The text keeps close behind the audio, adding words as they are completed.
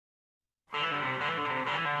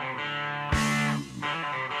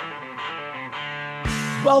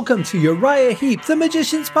Welcome to Uriah Heep, the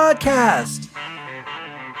Magician's Podcast.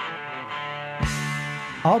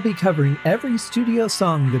 I'll be covering every studio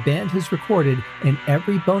song the band has recorded and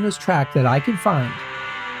every bonus track that I can find.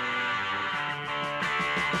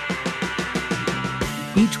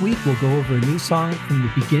 Each week we'll go over a new song from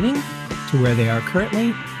the beginning to where they are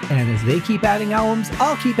currently, and as they keep adding albums,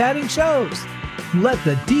 I'll keep adding shows. Let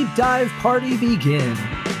the deep dive party begin.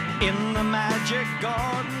 In the magic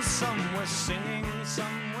garden, some were singing,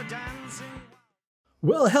 some were dancing.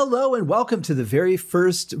 Well, hello and welcome to the very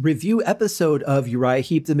first review episode of Uriah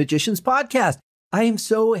Heep, the Magician's Podcast. I am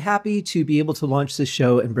so happy to be able to launch this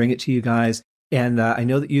show and bring it to you guys. And I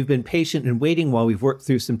know that you've been patient and waiting while we've worked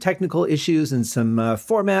through some technical issues and some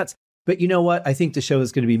formats. But you know what? I think the show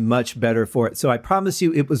is going to be much better for it. So I promise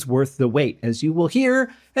you it was worth the wait, as you will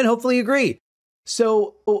hear and hopefully agree.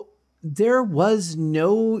 So there was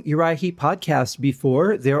no Uriah Heep podcast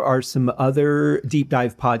before. There are some other deep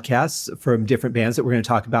dive podcasts from different bands that we're going to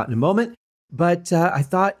talk about in a moment. But I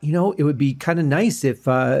thought, it would be kind of nice if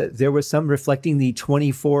there was some reflecting the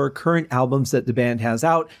 24 current albums that the band has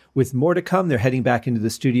out, with more to come. They're heading back into the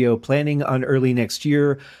studio, planning on early next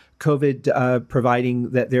year, COVID providing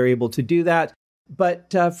that they're able to do that.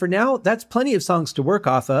 But for now, that's plenty of songs to work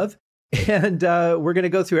off of. And we're going to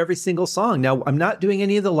go through every single song. Now, I'm not doing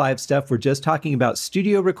any of the live stuff. We're just talking about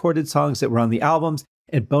studio recorded songs that were on the albums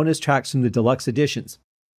and bonus tracks from the deluxe editions.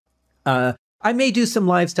 I may do some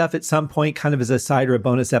live stuff at some point, kind of as a side or a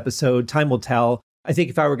bonus episode. Time will tell. I think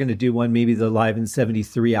if I were going to do one, maybe the Live in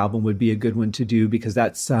 73 album would be a good one to do because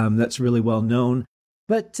that's really well known.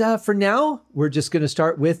 But for now, we're just going to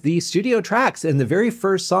start with the studio tracks. And the very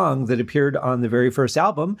first song that appeared on the very first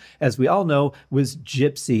album, as we all know, was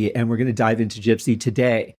Gypsy. And we're going to dive into Gypsy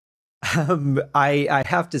today. I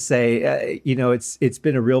have to say, it's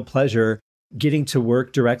been a real pleasure getting to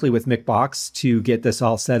work directly with Mick Box to get this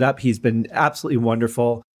all set up. He's been absolutely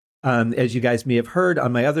wonderful. As you guys may have heard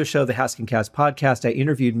on my other show, the Haskin Cast podcast, I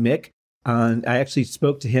interviewed Mick. I actually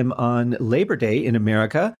spoke to him on Labor Day in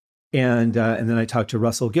America. And then I talked to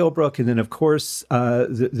Russell Gilbrook, and then, of course,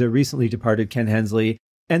 the recently departed Ken Hensley,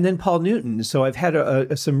 and then Paul Newton. So I've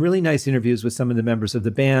had some really nice interviews with some of the members of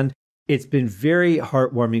the band. It's been very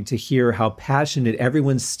heartwarming to hear how passionate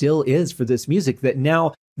everyone still is for this music, that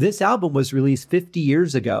now this album was released 50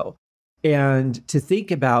 years ago. And to think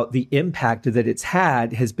about the impact that it's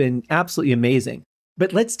had has been absolutely amazing.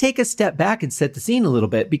 But let's take a step back and set the scene a little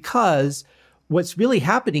bit, because what's really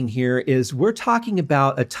happening here is we're talking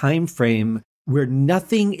about a time frame where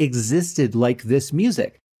nothing existed like this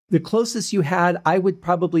music. The closest you had, I would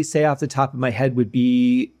probably say off the top of my head, would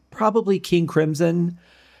be probably King Crimson,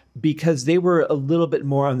 because they were a little bit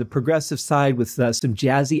more on the progressive side with some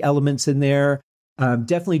jazzy elements in there,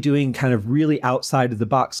 definitely doing kind of really outside of the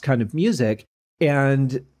box kind of music.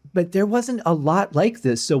 But there wasn't a lot like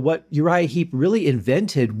this. So what Uriah Heep really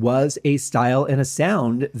invented was a style and a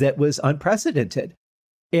sound that was unprecedented.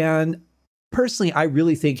 And personally, I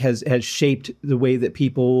really think has shaped the way that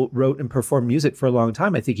people wrote and performed music for a long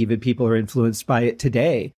time. I think even people are influenced by it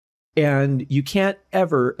today. And you can't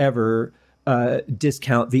ever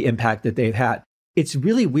discount the impact that they've had. It's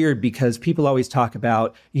really weird because people always talk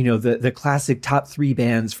about, the classic top 3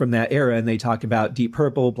 bands from that era. And they talk about Deep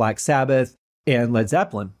Purple, Black Sabbath, and Led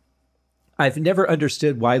Zeppelin. I've never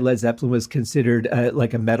understood why Led Zeppelin was considered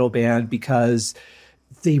like a metal band, because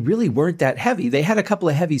they really weren't that heavy. They had a couple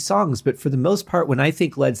of heavy songs, but for the most part, when I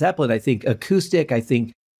think Led Zeppelin, I think acoustic, I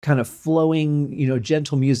think kind of flowing,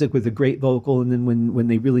 gentle music with a great vocal. And then when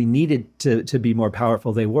they really needed to be more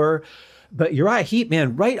powerful, they were. But Uriah Heep,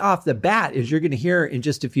 man, right off the bat, as you're going to hear in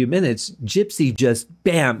just a few minutes, Gypsy just,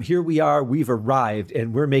 bam, here we are, we've arrived,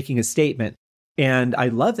 and we're making a statement. And I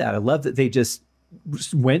love that. I love that they just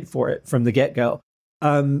went for it from the get-go.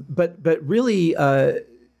 But really,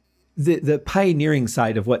 the pioneering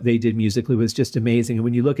side of what they did musically was just amazing. And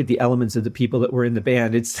when you look at the elements of the people that were in the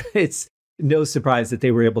band, it's no surprise that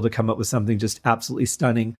they were able to come up with something just absolutely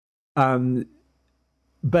stunning.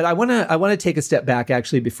 But I want to take a step back,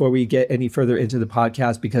 actually, before we get any further into the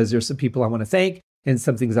podcast, because there's some people I want to thank and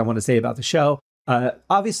some things I want to say about the show.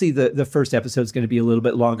 Obviously, the first episode is going to be a little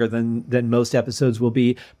bit longer than most episodes will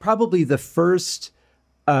be. Probably the first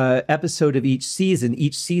episode of each season.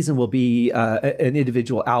 Each season will be an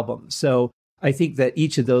individual album. So I think that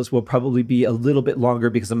each of those will probably be a little bit longer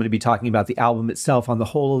because I'm going to be talking about the album itself on the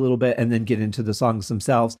whole a little bit and then get into the songs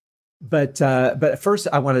themselves. But first,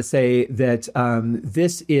 I want to say that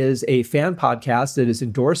this is a fan podcast that is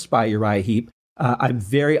endorsed by Uriah Heep. I'm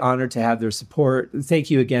very honored to have their support. Thank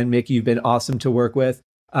you again, Mick. You've been awesome to work with.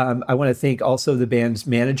 I want to thank also the band's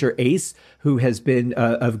manager, Ace, who has been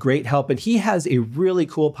of great help. And he has a really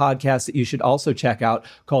cool podcast that you should also check out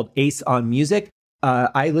called Ace on Music.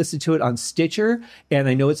 I listened to it on Stitcher, and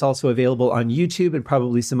I know it's also available on YouTube and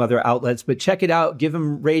probably some other outlets. But check it out. Give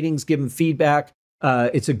them ratings, give them feedback.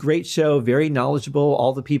 It's a great show, very knowledgeable,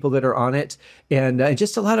 all the people that are on it, and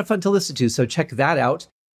just a lot of fun to listen to. So check that out.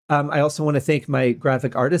 I also want to thank my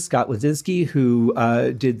graphic artist, Scott Ladzinski, who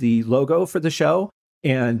did the logo for the show.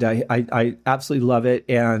 And I absolutely love it.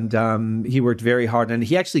 And he worked very hard. And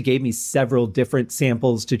he actually gave me several different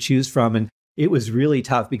samples to choose from. And it was really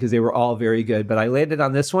tough because they were all very good. But I landed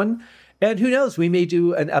on this one. And who knows, we may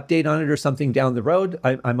do an update on it or something down the road.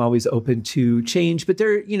 I'm always open to change. But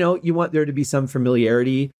there, you want there to be some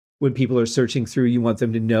familiarity when people are searching through. You want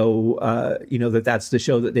them to know, that that's the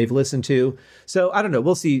show that they've listened to. So I don't know.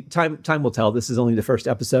 We'll see. Time will tell. This is only the first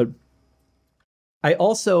episode. I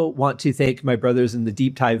also want to thank my brothers in the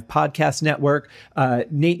Deep Dive Podcast Network.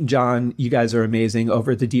 Nate and John, you guys are amazing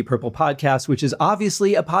over at the Deep Purple Podcast, which is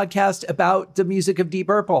obviously a podcast about the music of Deep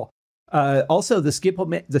Purple. Also, the Simple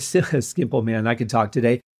Man, I could talk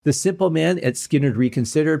today. The Simple Man at Skynyrd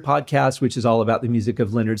Reconsidered podcast, which is all about the music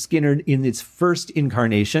of Leonard Skynyrd in its first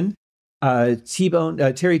incarnation.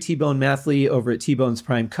 Terry T-Bone Mathley over at T-Bone's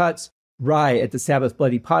Prime Cuts. Rye at the Sabbath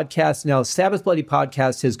Bloody Podcast. Now, Sabbath Bloody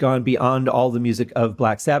Podcast has gone beyond all the music of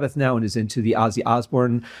Black Sabbath now and is into the Ozzy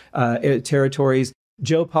Osbourne territories.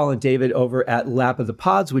 Joe, Paul, and David over at Lap of the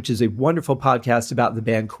Pods, which is a wonderful podcast about the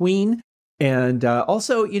band Queen. And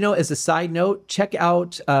also, as a side note, check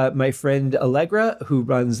out my friend Allegra, who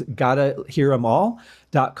runs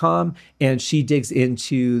GottaHearEmAll.com, and she digs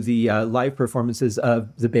into the live performances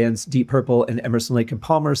of the bands Deep Purple and Emerson, Lake and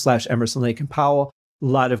Palmer / Emerson, Lake and Powell. A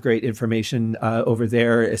lot of great information over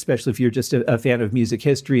there, especially if you're just a fan of music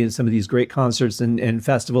history and some of these great concerts and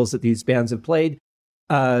festivals that these bands have played.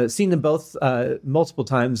 Seen them both multiple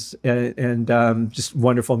times and just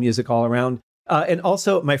wonderful music all around. And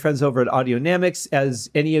also my friends over at Audionamix. As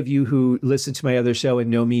any of you who listen to my other show and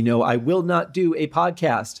know me know, I will not do a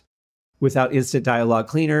podcast without Instant Dialog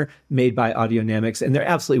Cleaner, made by Audionamix. And they're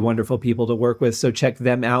absolutely wonderful people to work with. So check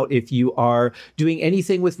them out if you are doing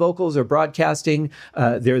anything with vocals or broadcasting.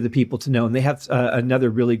 They're the people to know. And they have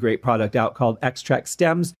another really great product out called Extract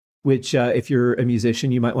Stems, which if you're a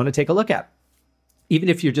musician, you might want to take a look at. Even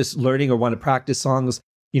if you're just learning or want to practice songs,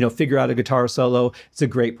 figure out a guitar solo, it's a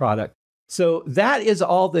great product. So that is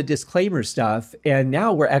all the disclaimer stuff. And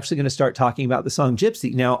now we're actually going to start talking about the song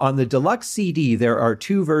Gypsy. Now, on the deluxe CD, there are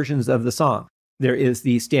two versions of the song. There is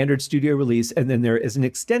the standard studio release, and then there is an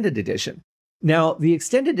extended edition. Now, the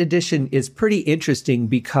extended edition is pretty interesting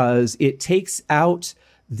because it takes out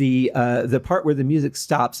the part where the music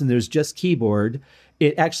stops and there's just keyboard.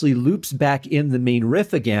 It actually loops back in the main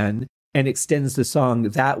riff again and extends the song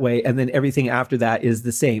that way. And then everything after that is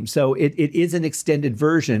the same. So it is an extended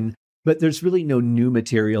version, but there's really no new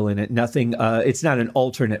material in it. Nothing, it's not an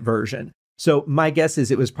alternate version. So my guess is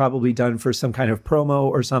it was probably done for some kind of promo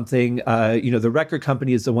or something. The record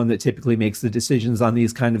company is the one that typically makes the decisions on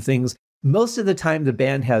these kind of things. Most of the time, the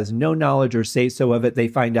band has no knowledge or say-so of it. They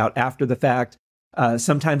find out after the fact.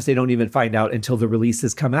 Sometimes they don't even find out until the release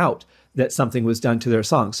has come out that something was done to their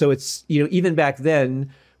song. So it's, even back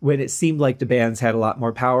then when it seemed like the bands had a lot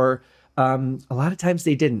more power, a lot of times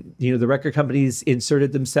they didn't. The record companies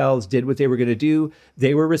inserted themselves, did what they were going to do.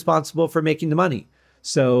 They were responsible for making the money.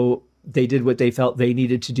 So they did what they felt they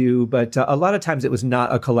needed to do. But a lot of times it was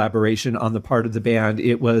not a collaboration on the part of the band.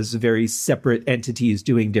 It was very separate entities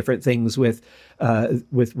doing different things with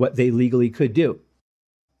what they legally could do.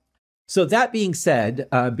 So that being said,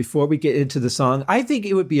 before we get into the song, I think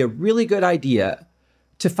it would be a really good idea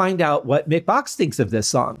to find out what Mick Box thinks of this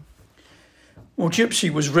song. Well,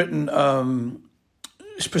 Gypsy was written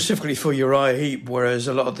specifically for Uriah Heep, whereas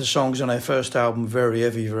a lot of the songs on their first album, Very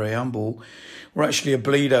Heavy, Very Humble, were actually a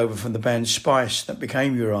bleed over from the band Spice that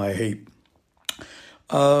became Uriah Heep.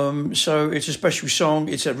 So it's a special song.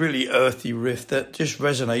 It's a really earthy riff that just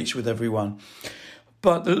resonates with everyone.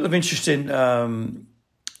 But a lot of interesting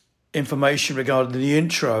information regarding the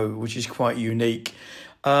intro, which is quite unique.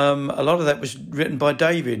 A lot of that was written by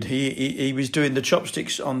David. He was doing the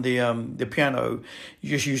chopsticks on the piano,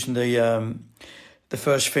 just using the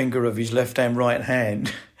first finger of his left and right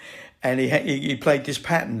hand, and he played this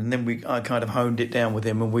pattern, and then I kind of honed it down with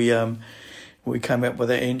him, and we came up with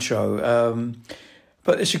that intro.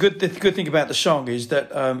 But it's the good thing about the song is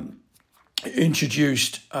that it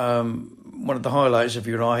introduced one of the highlights of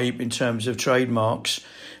Uriah Heep in terms of trademarks,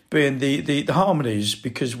 being the harmonies,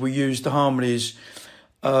 because we used the harmonies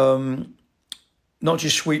not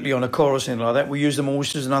just sweetly on a chorus and like that. We used them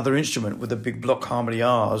also as another instrument with the big block harmony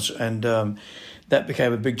R's, and that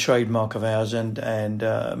became a big trademark of ours. And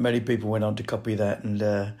many people went on to copy that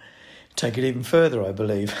and take it even further, I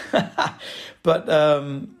believe. But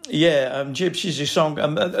Gypsy's a song.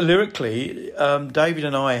 Lyrically, David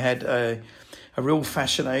and I had a real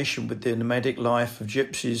fascination with the nomadic life of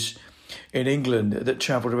gypsies in England that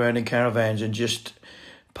travelled around in caravans and just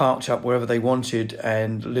parked up wherever they wanted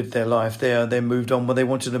and lived their life there, and then moved on when they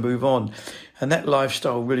wanted to move on. And that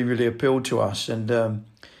lifestyle really, really appealed to us, and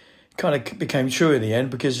kind of became true in the end,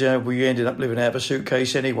 because we ended up living out of a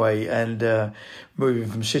suitcase anyway and moving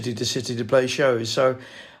from city to city to play shows. So,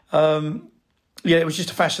 it was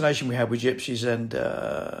just a fascination we had with gypsies, and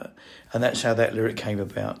that's how that lyric came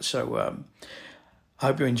about. So I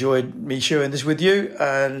hope you enjoyed me sharing this with you,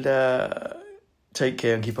 and take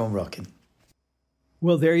care and keep on rocking.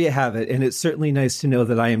 Well, there you have it. And it's certainly nice to know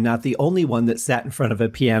that I am not the only one that sat in front of a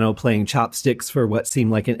piano playing chopsticks for what seemed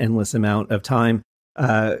like an endless amount of time.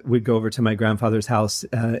 We'd go over to my grandfather's house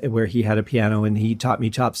where he had a piano, and he taught me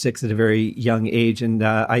chopsticks at a very young age. And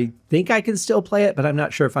I think I can still play it, but I'm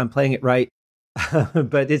not sure if I'm playing it right.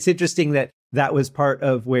 But it's interesting that that was part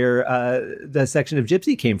of where the section of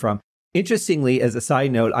Gypsy came from. Interestingly, as a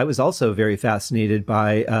side note, I was also very fascinated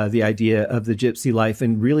by the idea of the gypsy life,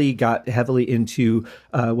 and really got heavily into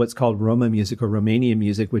what's called Roma music or Romanian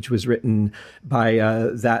music, which was written by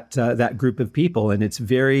that group of people. And it's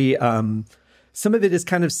very, some of it is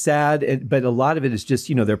kind of sad, but a lot of it is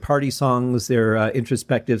just, their party songs, their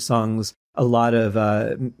introspective songs, a lot of,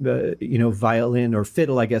 violin or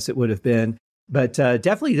fiddle, I guess it would have been. But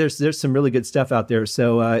definitely there's some really good stuff out there.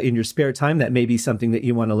 So in your spare time, that may be something that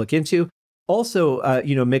you want to look into. Also,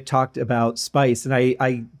 Mick talked about Spice, and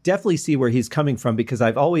I definitely see where he's coming from, because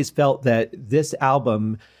I've always felt that this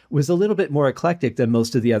album was a little bit more eclectic than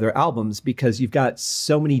most of the other albums, because you've got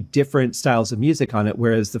so many different styles of music on it,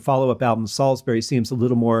 whereas the follow-up album, Salisbury, seems a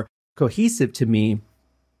little more cohesive to me.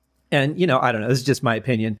 And, I don't know, this is just my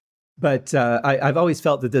opinion. But I've always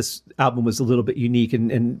felt that this album was a little bit unique,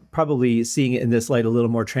 and probably seeing it in this light a little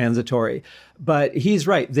more transitory. But he's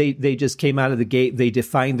right. They just came out of the gate. They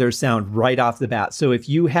defined their sound right off the bat. So if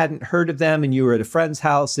you hadn't heard of them and you were at a friend's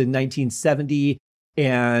house in 1970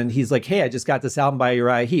 and he's like, hey, I just got this album by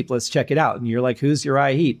Uriah Heep, let's check it out. And you're like, who's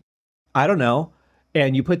Uriah Heep? I don't know.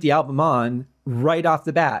 And you put the album on, right off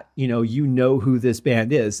the bat, you know who this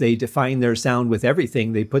band is. They define their sound with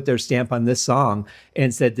everything. They put their stamp on this song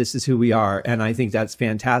and said, this is who we are. And I think that's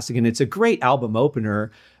fantastic. And it's a great album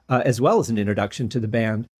opener, as well as an introduction to the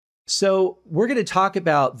band. So we're going to talk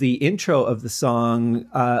about the intro of the song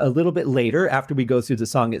a little bit later, after we go through the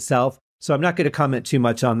song itself. So I'm not going to comment too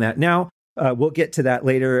much on that now. We'll get to that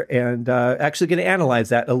later, and actually going to analyze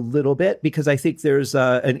that a little bit, because I think there's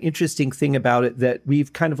an interesting thing about it that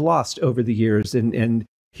we've kind of lost over the years. And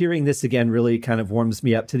hearing this again really kind of warms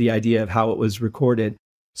me up to the idea of how it was recorded.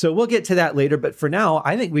 So we'll get to that later. But for now,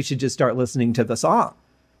 I think we should just start listening to the song.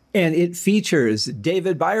 And it features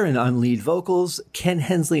David Byron on lead vocals, Ken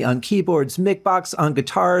Hensley on keyboards, Mick Box on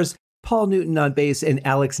guitars, Paul Newton on bass, and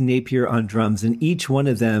Alex Napier on drums. And each one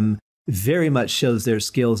of them very much shows their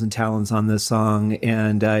skills and talents on this song,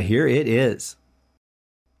 and here it is.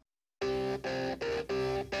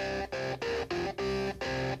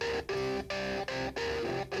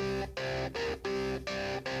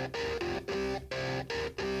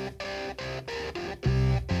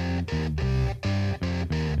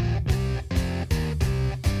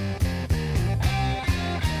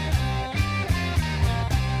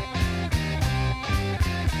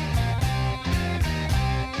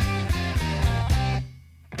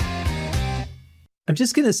 I'm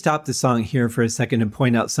just going to stop the song here for a second and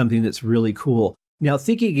point out something that's really cool. Now,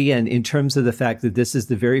 thinking again in terms of the fact that this is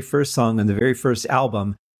the very first song on the very first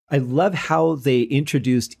album, I love how they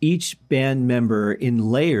introduced each band member in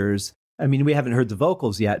layers. I mean, we haven't heard the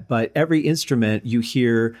vocals yet, but every instrument you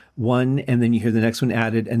hear one, and then you hear the next one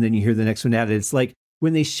added, and then you hear the next one added. It's like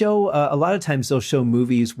when they show, a lot of times they'll show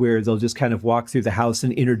movies where they'll just kind of walk through the house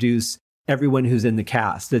and introduce everyone who's in the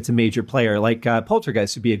cast that's a major player. Like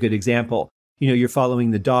Poltergeist would be a good example. You're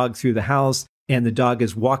following the dog through the house, and the dog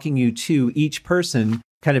is walking you to each person,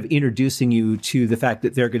 kind of introducing you to the fact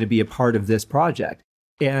that they're going to be a part of this project.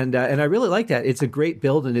 And I really like that. It's a great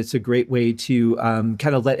build, and it's a great way to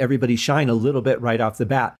kind of let everybody shine a little bit right off the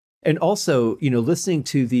bat. And also, listening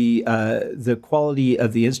to the quality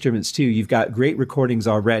of the instruments too. You've got great recordings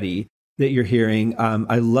already that you're hearing.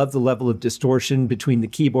 I love the level of distortion between the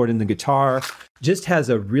keyboard and the guitar. Just has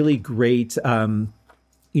a really great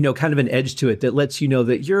kind of an edge to it that lets you know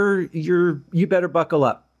that you better buckle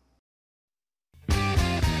up.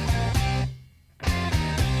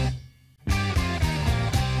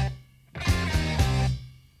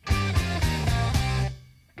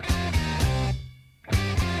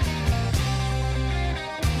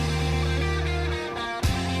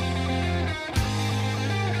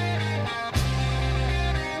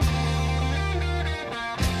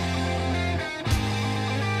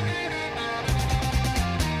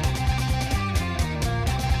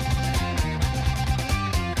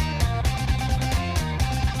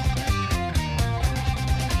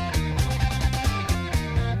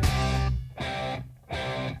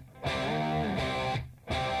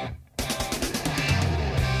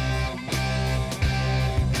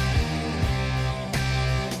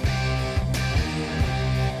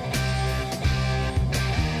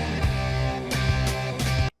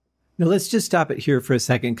 Now, let's just stop it here for a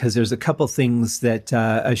second because there's a couple things that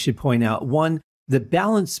I should point out. One, the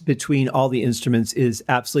balance between all the instruments is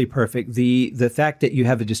absolutely perfect. The fact that you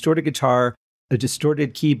have a distorted guitar, a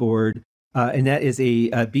distorted keyboard, and that is a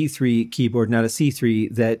B3 keyboard, not a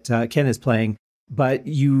C3 that Ken is playing. But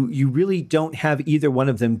you really don't have either one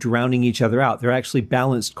of them drowning each other out. They're actually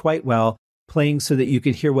balanced quite well, playing so that you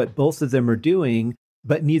can hear what both of them are doing,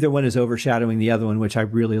 but neither one is overshadowing the other one, which I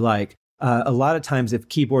really like. A lot of times, if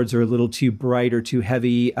keyboards are a little too bright or too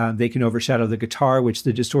heavy, they can overshadow the guitar, which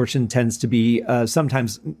the distortion tends to be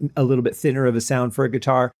sometimes a little bit thinner of a sound for a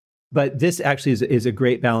guitar. But this actually is a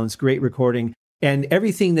great balance, great recording. And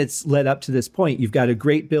everything that's led up to this point, you've got a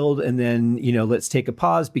great build, and then, let's take a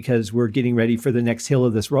pause because we're getting ready for the next hill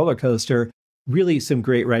of this roller coaster. Really some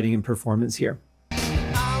great writing and performance here.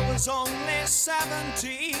 I was only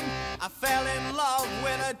 17. I fell in love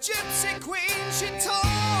with a gypsy queen. She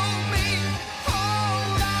told me,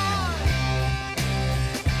 hold on.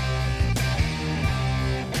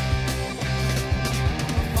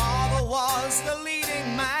 My father was the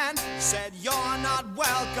leading man, said you're not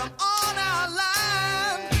welcome on our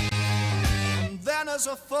land. And then as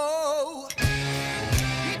a foe,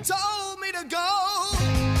 he told me to go.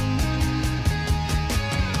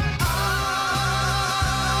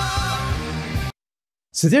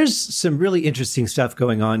 So there's some really interesting stuff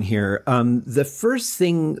going on here. The first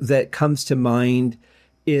thing that comes to mind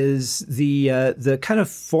is the kind of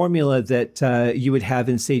formula that you would have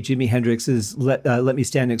in, say, Jimi Hendrix's Let Me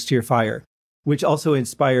Stand Next to Your Fire, which also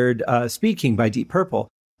inspired Speed King by Deep Purple,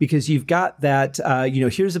 because you've got that,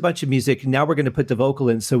 here's a bunch of music, now we're going to put the vocal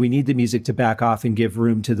in, so we need the music to back off and give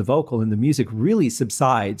room to the vocal, and the music really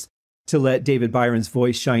subsides to let David Byron's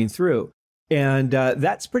voice shine through. And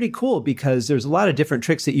that's pretty cool because there's a lot of different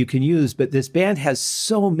tricks that you can use, but this band has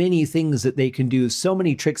so many things that they can do, so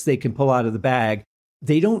many tricks they can pull out of the bag.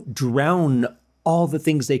 They don't drown all the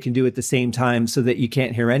things they can do at the same time so that you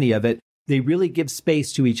can't hear any of it. They really give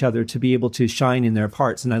space to each other to be able to shine in their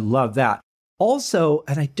parts, and I love that. Also,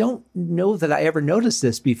 and I don't know that I ever noticed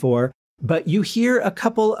this before, but you hear a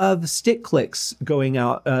couple of stick clicks going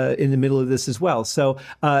out in the middle of this as well. So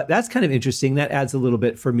that's kind of interesting. That adds a little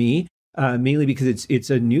bit for me. Mainly because it's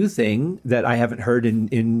a new thing that I haven't heard in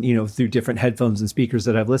through different headphones and speakers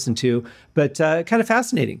that I've listened to, but kind of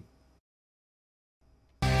fascinating.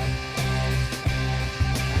 Took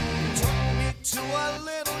me to a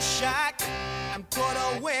little shack and put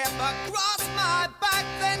a whip across my back,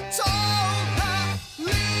 then told her,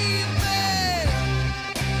 leave me.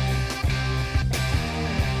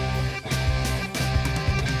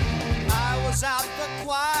 I was out for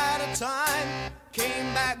quite a time.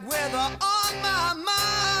 Came back with her on my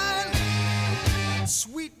mind.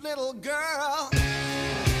 Sweet little girl,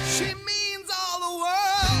 she means all the world.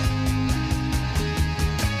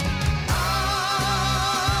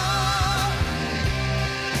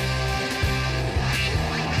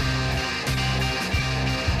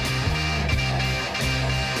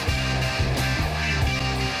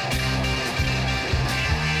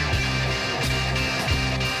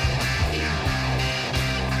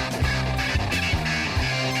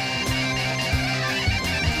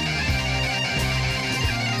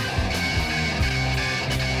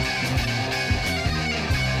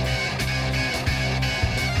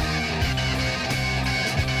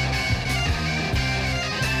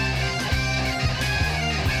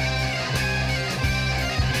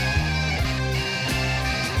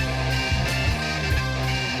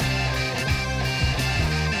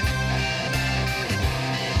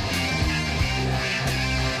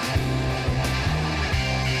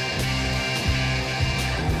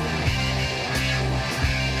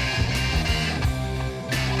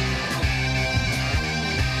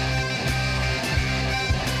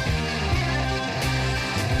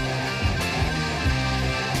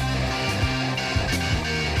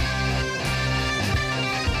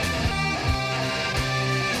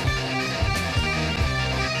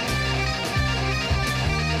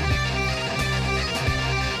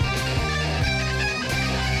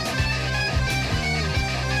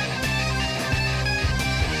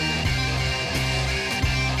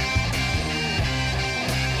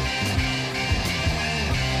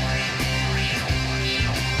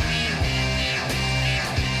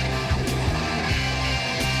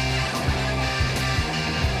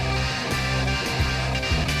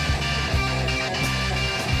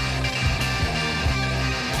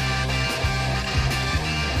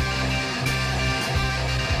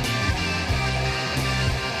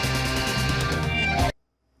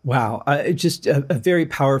 Wow. Just a very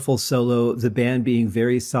powerful solo, the band being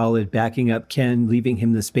very solid, backing up Ken, leaving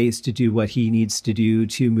him the space to do what he needs to do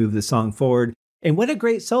to move the song forward. And what a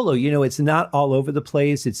great solo. It's not all over the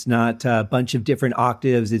place. It's not a bunch of different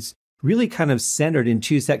octaves. It's really kind of centered in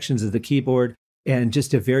two sections of the keyboard and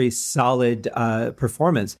just a very solid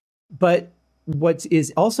performance. But what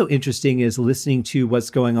is also interesting is listening to what's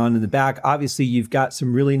going on in the back. Obviously, you've got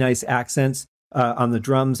some really nice accents on the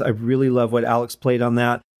drums. I really love what Alex played on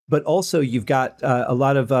that. But also, you've got a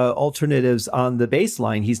lot of alternatives on the bass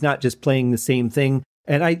line. He's not just playing the same thing.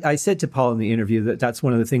 And I said to Paul in the interview that that's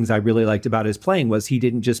one of the things I really liked about his playing was he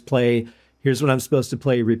didn't just play, here's what I'm supposed to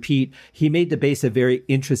play, repeat. He made the bass a very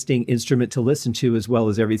interesting instrument to listen to as well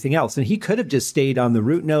as everything else. And he could have just stayed on the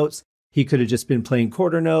root notes. He could have just been playing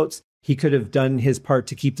quarter notes. He could have done his part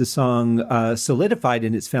to keep the song solidified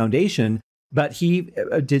in its foundation. But he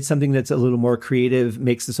did something that's a little more creative,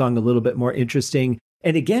 makes the song a little bit more interesting.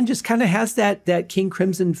 And again, just kind of has that King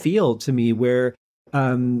Crimson feel to me where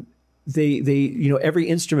every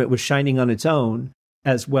instrument was shining on its own,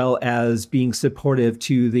 as well as being supportive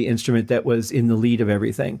to the instrument that was in the lead of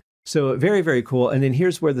everything. So very, very cool. And then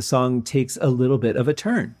here's where the song takes a little bit of a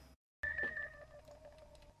turn.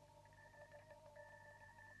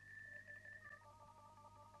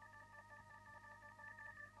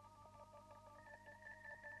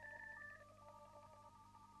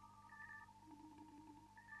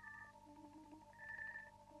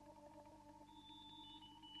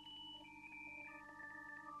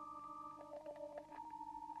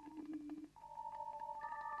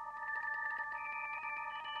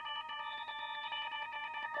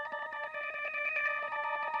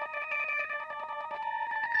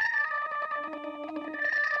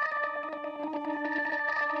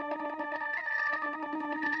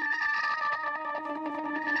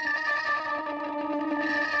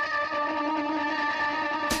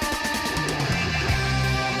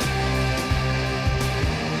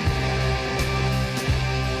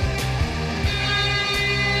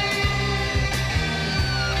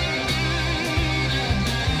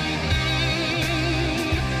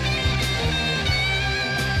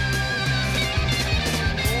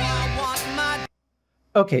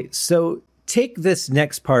 Okay, so take this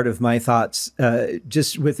next part of my thoughts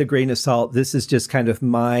just with a grain of salt. This is just kind of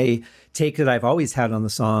my take that I've always had on the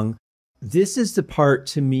song. This is the part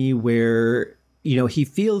to me where, he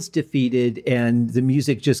feels defeated and the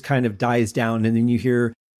music just kind of dies down. And then you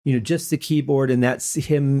hear, just the keyboard, and that's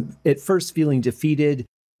him at first feeling defeated,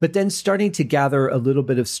 but then starting to gather a little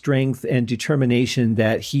bit of strength and determination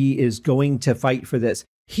that he is going to fight for this.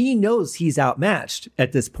 He knows he's outmatched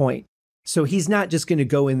at this point. So he's not just going to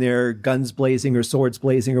go in there guns blazing or swords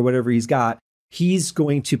blazing or whatever he's got. He's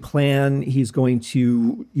going to plan. He's going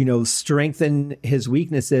to, strengthen his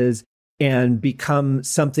weaknesses and become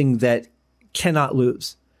something that cannot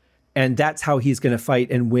lose. And that's how he's going to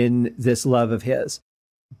fight and win this love of his.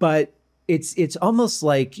 But it's almost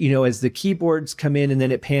like, as the keyboards come in and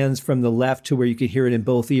then it pans from the left to where you could hear it in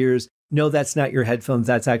both ears. No, that's not your headphones.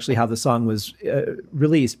 That's actually how the song was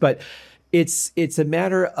released. But it's a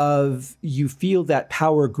matter of you feel that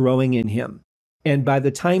power growing in him. And by the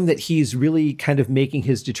time that he's really kind of making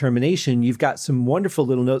his determination, you've got some wonderful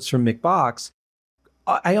little notes from Mick Box.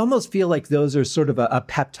 I almost feel like those are sort of a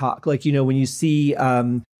pep talk. Like, when you see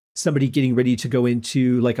somebody getting ready to go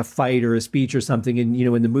into like a fight or a speech or something. And,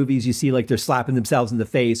 in the movies, you see like they're slapping themselves in the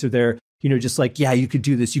face or they're, just like, yeah, you could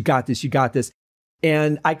do this. You got this. You got this.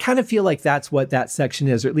 And I kind of feel like that's what that section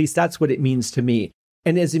is, or at least that's what it means to me.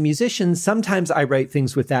 And as a musician, sometimes I write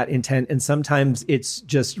things with that intent, and sometimes it's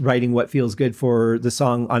just writing what feels good for the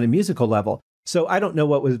song on a musical level. So I don't know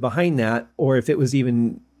what was behind that, or if it was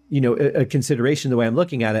even, a consideration the way I'm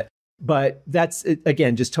looking at it. But that's,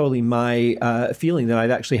 again, just totally my feeling that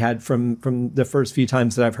I've actually had from the first few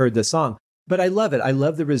times that I've heard this song. But I love it. I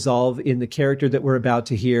love the resolve in the character that we're about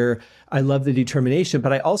to hear. I love the determination,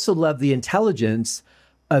 but I also love the intelligence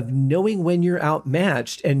of knowing when you're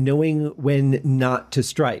outmatched and knowing when not to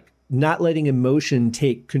strike, not letting emotion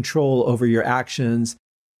take control over your actions,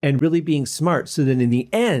 and really being smart so that in the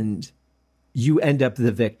end, you end up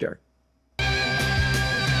the victor. Oh,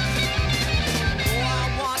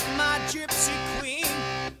 I want my gypsy queen.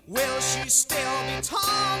 Will she still be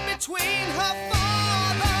torn between her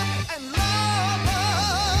father and lover?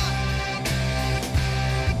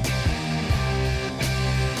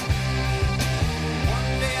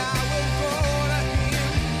 One day I will go to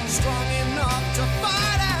him, strong enough to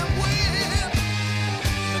fight and win.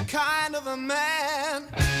 The kind of a man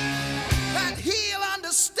that he'll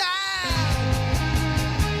understand.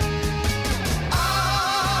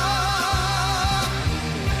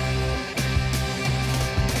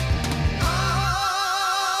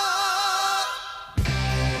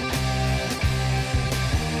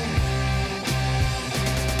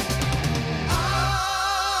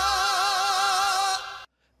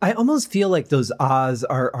 I almost feel like those ahs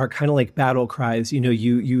are kind of like battle cries.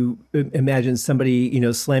 You imagine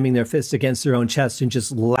somebody, slamming their fist against their own chest and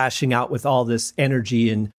just lashing out with all this energy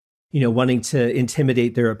and, wanting to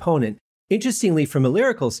intimidate their opponent. Interestingly, from a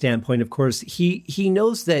lyrical standpoint, of course, he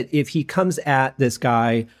knows that if he comes at this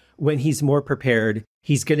guy when he's more prepared,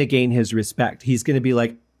 he's going to gain his respect. He's going to be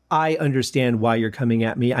like, I understand why you're coming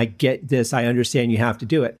at me. I get this. I understand you have to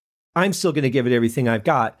do it. I'm still going to give it everything I've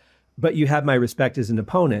got, but you have my respect as an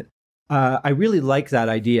opponent. I really like that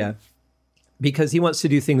idea because he wants to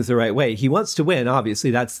do things the right way. He wants to win.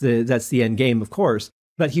 Obviously, that's the end game, of course,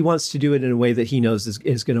 but he wants to do it in a way that he knows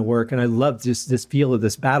is going to work. And I love this feel of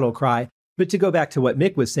this battle cry. But to go back to what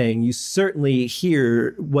Mick was saying, you certainly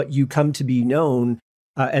hear what you come to be known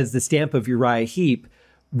as the stamp of Uriah Heep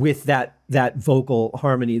with that vocal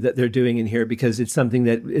harmony that they're doing in here, because it's something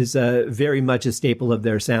that is very much a staple of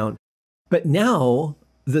their sound. But now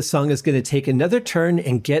the song is going to take another turn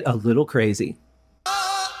and get a little crazy.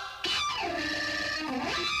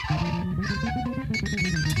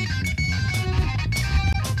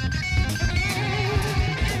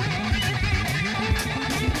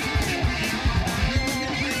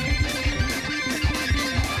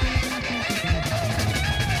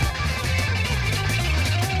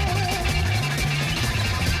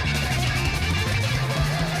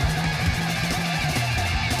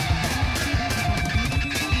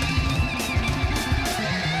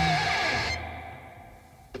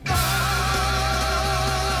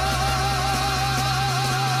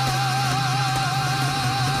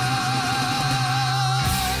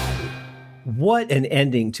 What an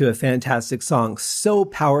ending to a fantastic song. So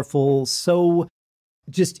powerful,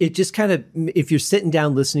 it just kind of, if you're sitting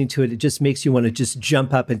down listening to it, it just makes you want to just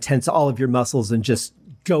jump up and tense all of your muscles and just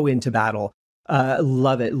go into battle.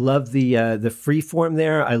 Love it. Love the free form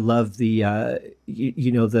there. I love the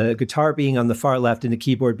the guitar being on the far left and the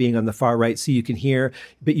keyboard being on the far right, so you can hear,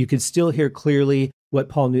 but you can still hear clearly what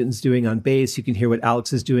Paul Newton's doing on bass. You can hear what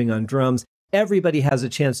Alex is doing on drums. Everybody has a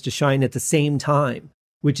chance to shine at the same time,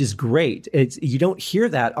 which is great. You don't hear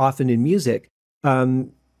that often in music.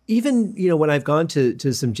 Even, when I've gone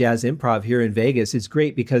to some jazz improv here in Vegas, it's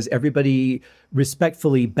great because everybody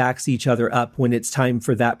respectfully backs each other up when it's time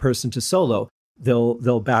for that person to solo.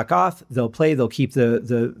 They'll back off, they'll play, they'll keep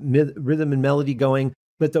the rhythm and melody going,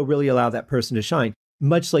 but they'll really allow that person to shine,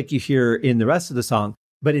 much like you hear in the rest of the song.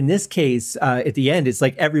 But in this case, at the end, it's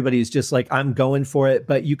like everybody's just like, I'm going for it,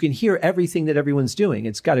 but you can hear everything that everyone's doing.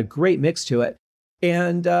 It's got a great mix to it.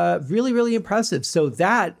 And really, really impressive. So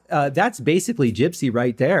that's basically Gypsy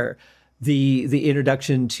right there, the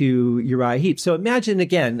introduction to Uriah Heep. So imagine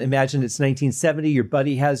it's 1970, your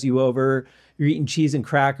buddy has you over, you're eating cheese and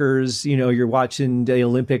crackers, you're watching the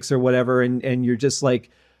Olympics or whatever, and you're just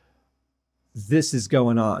like, this is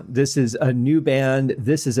going on. This is a new band.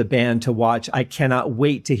 This is a band to watch. I cannot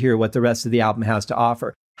wait to hear what the rest of the album has to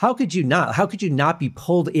offer. How could you not? How could you not be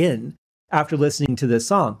pulled in after listening to this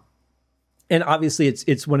song? And obviously,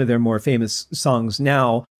 it's one of their more famous songs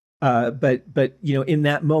now. But in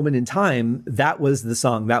that moment in time, that was the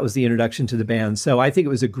song. That was the introduction to the band. So I think it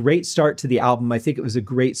was a great start to the album. I think it was a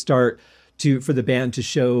great start for the band to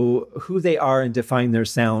show who they are and define their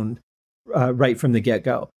sound right from the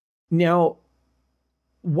get-go. Now,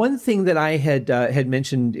 one thing that I had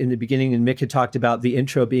mentioned in the beginning, and Mick had talked about the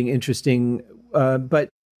intro being interesting, but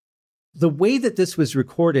the way that this was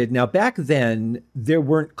recorded, now back then, there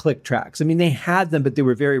weren't click tracks. I mean, they had them, but they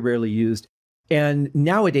were very rarely used. And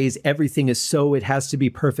nowadays, everything is it has to be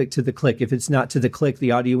perfect to the click. If it's not to the click,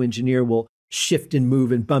 the audio engineer will shift and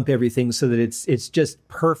move and bump everything so that it's just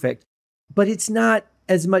perfect. But it's not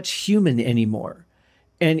as much human anymore.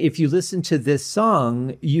 And if you listen to this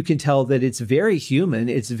song, you can tell that it's very human.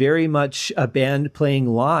 It's very much a band playing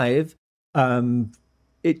live.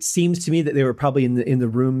 It seems to me that they were probably in the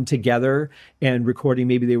room together and recording.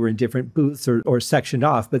 Maybe they were in different booths or sectioned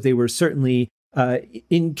off, but they were certainly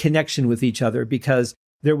in connection with each other because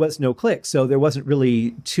there was no click. So there wasn't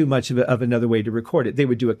really too much of another way to record it. They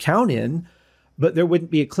would do a count in, but there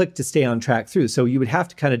wouldn't be a click to stay on track through. So you would have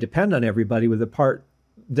to kind of depend on everybody with a part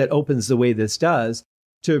that opens the way this does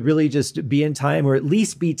to really just be in time or at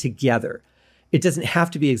least be together. It doesn't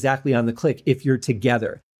have to be exactly on the click if you're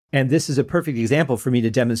together. And this is a perfect example for me to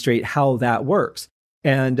demonstrate how that works.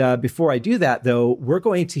 And before I do that, though, we're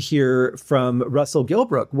going to hear from Russell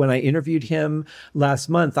Gilbrook. When I interviewed him last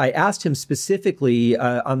month, I asked him specifically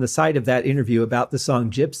on the side of that interview about the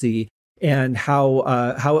song Gypsy and how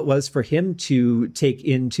it was for him to take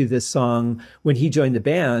into this song when he joined the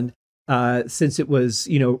band, since it was,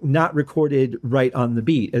 not recorded right on the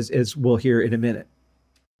beat, as we'll hear in a minute.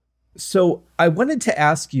 So I wanted to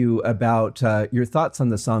ask you about your thoughts on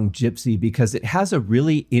the song Gypsy, because it has a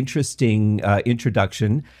really interesting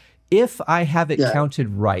introduction. If I have it counted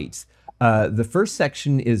right, the first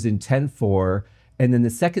section is in 10/4, and then the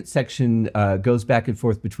second section goes back and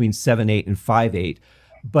forth between 7/8 and 5/8.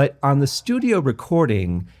 But on the studio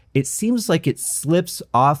recording, it seems like it slips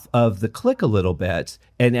off of the click a little bit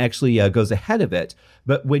and actually goes ahead of it.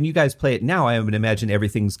 But when you guys play it now, I would imagine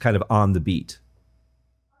everything's kind of on the beat.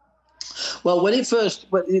 Well,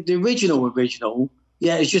 the original,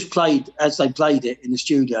 yeah, it's just played as they played it in the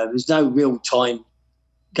studio. There's no real time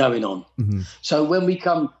going on. Mm-hmm. So when we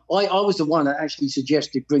come, I was the one that actually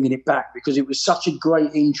suggested bringing it back because it was such a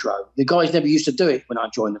great intro. The guys never used to do it when I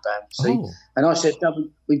joined the band, see? And I said, no,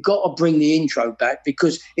 we've got to bring the intro back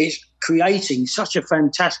because it's creating such a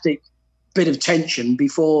fantastic bit of tension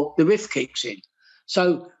before the riff kicks in.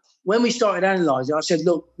 So when we started analysing, I said,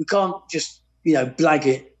 look, we can't just, blag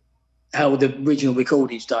it how the original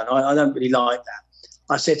recording's done. I don't really like that.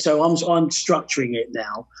 I said, so I'm structuring it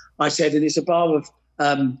now. I said, and it's a bar of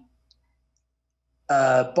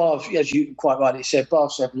bar, as you quite rightly said, bar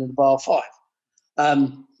 7 and bar 5.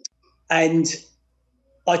 And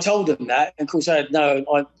I told them that, and of course I had no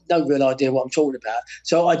real idea what I'm talking about.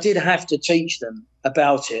 So I did have to teach them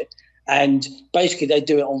about it, and basically they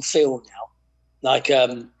do it on feel now, like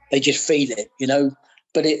they just feel it,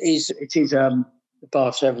 But it is the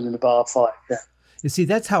bar 7 and the bar 5. Yeah. You see,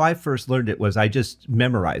 that's how I first learned it. Was I just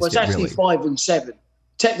memorized it? Well, it's actually 5 and 7.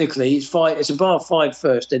 Technically, it's 5. It's a bar 5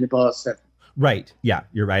 first, then a bar 7. Right. Yeah,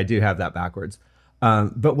 you're right. I do have that backwards.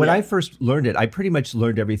 But when I first learned it, I pretty much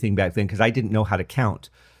learned everything back then because I didn't know how to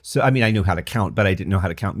count. So, I mean, I knew how to count, but I didn't know how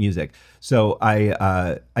to count music. So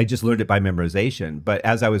I just learned it by memorization. But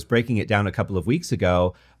as I was breaking it down a couple of weeks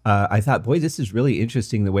ago, I thought, boy, this is really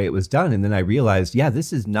interesting the way it was done. And then I realized,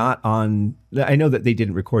 this is not on, I know that they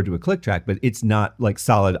didn't record to a click track, but it's not like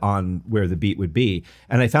solid on where the beat would be.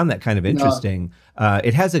 And I found that kind of interesting. No.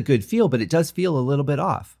 It has a good feel, but it does feel a little bit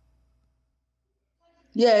off.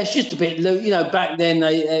 Yeah, it's just a bit loose. Back then,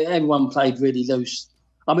 everyone played really loose.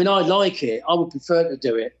 I mean, I like it. I would prefer to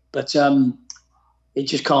do it, but it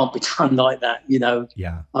just can't be done like that,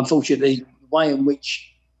 Yeah. Unfortunately, the way in which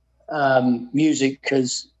music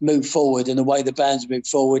has moved forward and the way the band's moved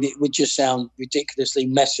forward, it would just sound ridiculously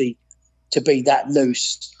messy to be that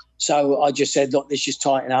loose. So I just said, look, let's just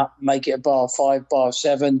tighten up, make it a bar 5, bar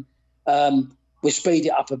 7. We'll speed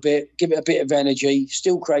it up a bit, give it a bit of energy,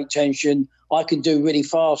 still create tension. I can do really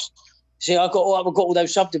fast. See, I've got all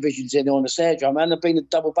those subdivisions in on the snare drum, and I've been the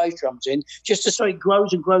double bass drums in, just so it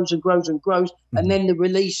grows and grows and grows and grows, and then the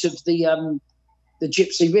release of the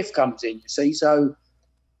Gypsy riff comes in. You see, so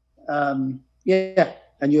and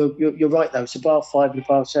you're right though. It's a bar 5 and a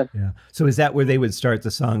bar 7. Yeah. So is that where they would start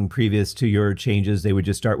the song previous to your changes? They would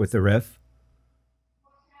just start with the riff.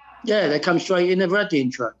 Yeah, they come straight in. They've read the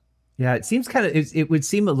intro. Yeah, it seems it would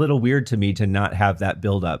seem a little weird to me to not have that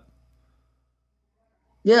build up.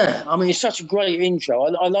 Yeah, I mean, it's such a great intro.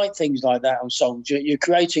 I like things like that on songs. You're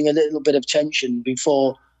creating a little bit of tension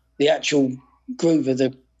before the actual groove of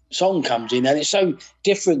the song comes in. And it's so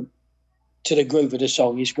different to the groove of the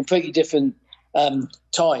song. It's a completely different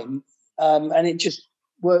time. And it just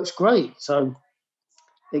works great. So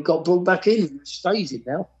it got brought back in. It stays in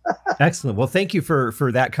now. Excellent. Well, thank you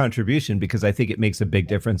for that contribution, because I think it makes a big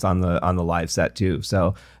difference on the live set too.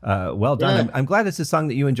 So well done. Yeah. I'm glad it's a song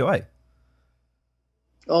that you enjoy.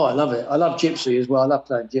 Oh, I love it. I love Gypsy as well. I love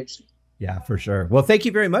playing Gypsy. Yeah, for sure. Well, thank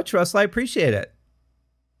you very much, Russell. I appreciate it.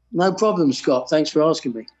 No problem, Scott. Thanks for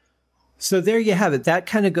asking me. So there you have it. That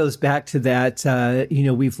kind of goes back to that,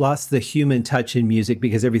 we've lost the human touch in music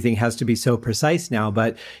because everything has to be so precise now.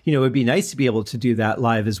 But, it would be nice to be able to do that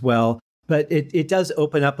live as well. But it does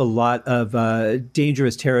open up a lot of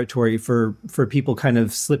dangerous territory for people kind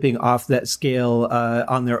of slipping off that scale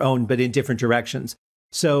on their own, but in different directions.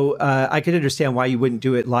 So I could understand why you wouldn't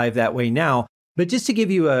do it live that way now. But just to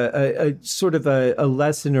give you a sort of a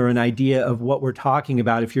lesson or an idea of what we're talking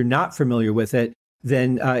about, if you're not familiar with it,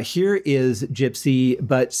 then here is Gypsy,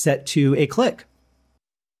 but set to a click.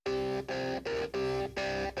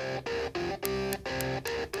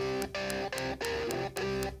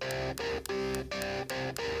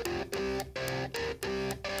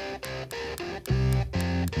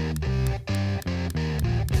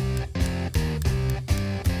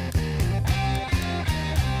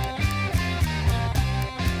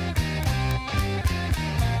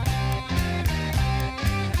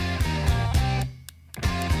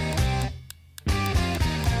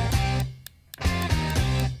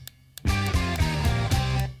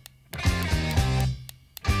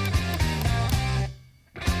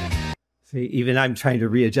 See, even I'm trying to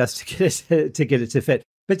readjust to get it to fit.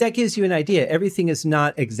 But that gives you an idea. Everything is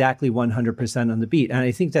not exactly 100% on the beat. And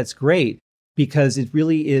I think that's great because it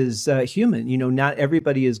really is human. You know, not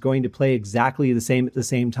everybody is going to play exactly the same at the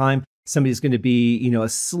same time. Somebody's going to be, you know, a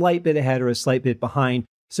slight bit ahead or a slight bit behind.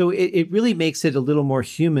 So it really makes it a little more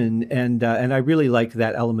human. And I really like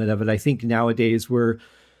that element of it. I think nowadays we're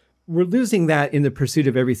losing that in the pursuit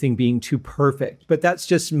of everything being too perfect. But that's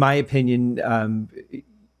just my opinion.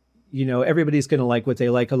 You know, everybody's going to like what they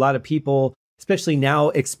like. A lot of people, especially now,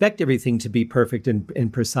 expect everything to be perfect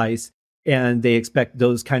and precise. And they expect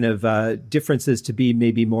those kind of differences to be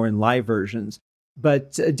maybe more in live versions.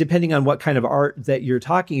 But depending on what kind of art that you're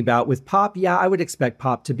talking about with pop, yeah, I would expect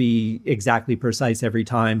pop to be exactly precise every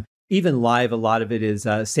time. Even live, a lot of it is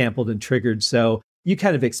sampled and triggered. So you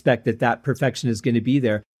kind of expect that perfection is going to be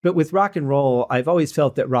there. But with rock and roll, I've always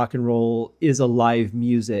felt that rock and roll is a live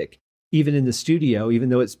music. Even in the studio, even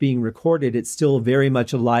though it's being recorded, it's still very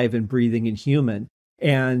much alive and breathing and human.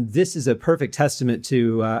 And this is a perfect testament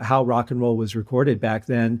to how rock and roll was recorded back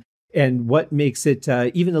then and what makes it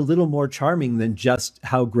even a little more charming than just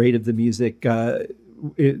how great of the music,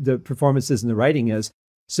 the performances and the writing is.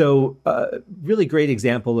 So really great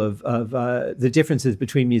example of the differences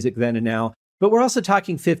between music then and now. But we're also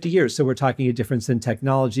talking 50 years. So we're talking a difference in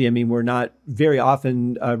technology. I mean, we're not very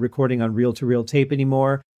often recording on reel-to-reel tape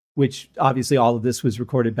anymore, which obviously all of this was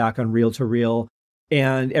recorded back on reel-to-reel.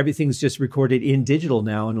 And everything's just recorded in digital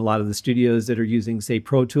now. In a lot of the studios that are using, say,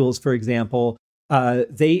 Pro Tools, for example,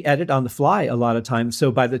 they edit on the fly a lot of times.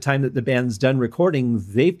 So by the time that the band's done recording,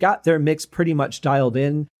 they've got their mix pretty much dialed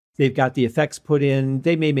in. They've got the effects put in.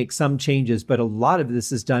 They may make some changes, but a lot of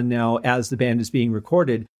this is done now as the band is being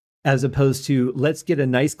recorded, as opposed to let's get a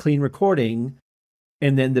nice clean recording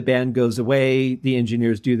and then the band goes away, the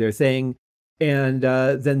engineers do their thing, and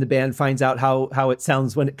then the band finds out how it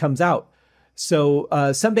sounds when it comes out. So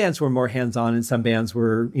some bands were more hands-on and some bands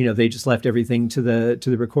were, you know, they just left everything to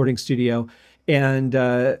the recording studio. And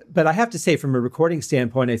but I have to say, from a recording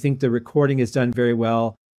standpoint, I think the recording is done very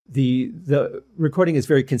well. The recording is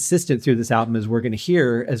very consistent through this album, as we're going to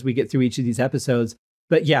hear as we get through each of these episodes.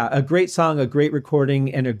 But yeah, a great song, a great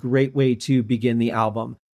recording, and a great way to begin the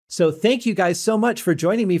album. So thank you guys so much for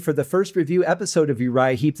joining me for the first review episode of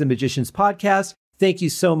Uriah Heep, the Magician's Podcast. Thank you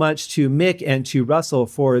so much to Mick and to Russell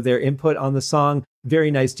for their input on the song.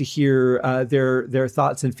 Very nice to hear their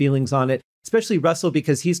thoughts and feelings on it, especially Russell,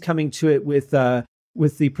 because he's coming to it with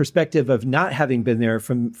the perspective of not having been there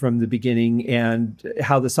from the beginning and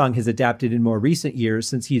how the song has adapted in more recent years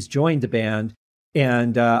since he's joined the band.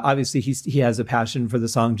 And obviously he has a passion for the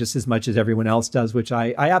song just as much as everyone else does, which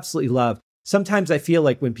I absolutely love. Sometimes I feel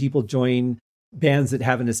like when people join bands that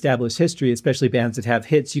have an established history, especially bands that have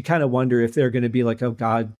hits, you kind of wonder if they're going to be like, oh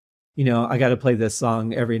God, you know, I got to play this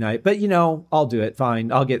song every night, but you know, I'll do it.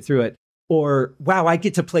 Fine. I'll get through it. Or, wow, I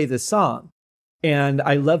get to play this song. And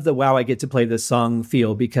I love the wow, I get to play this song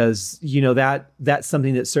feel, because, you know, that's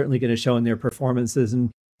something that's certainly going to show in their performances. And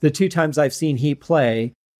the two times I've seen Heep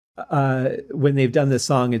play, when they've done this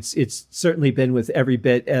song, it's certainly been with every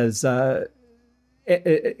bit as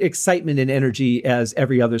excitement and energy as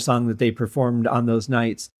every other song that they performed on those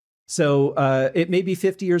nights. So it may be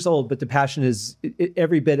 50 years old, but the passion is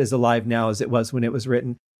every bit as alive now as it was when it was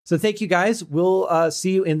written. So thank you guys. We'll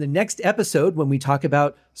see you in the next episode when we talk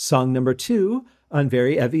about song number 2 on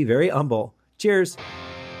Very Heavy, Very Humble. Cheers.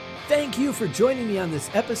 Thank you for joining me on this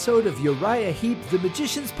episode of Uriah Heep, the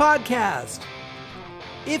Magician's Podcast.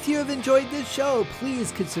 If you have enjoyed this show,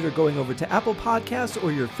 please consider going over to Apple Podcasts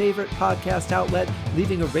or your favorite podcast outlet,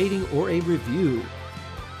 leaving a rating or a review.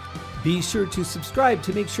 Be sure to subscribe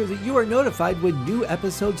to make sure that you are notified when new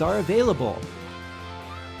episodes are available.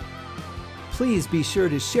 Please be sure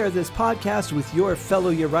to share this podcast with your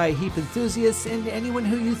fellow Uriah Heep enthusiasts and anyone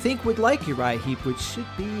who you think would like Uriah Heep, which should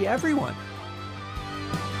be everyone.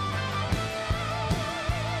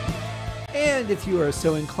 And if you are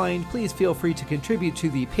so inclined, please feel free to contribute to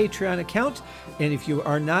the Patreon account. And if you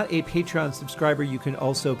are not a Patreon subscriber, you can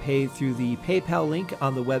also pay through the PayPal link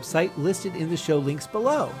on the website listed in the show links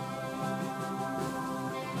below.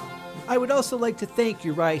 I would also like to thank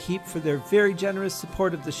Uriah Heep for their very generous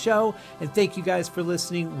support of the show, and thank you guys for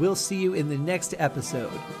listening. We'll see you in the next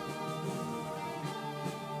episode.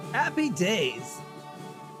 Happy days!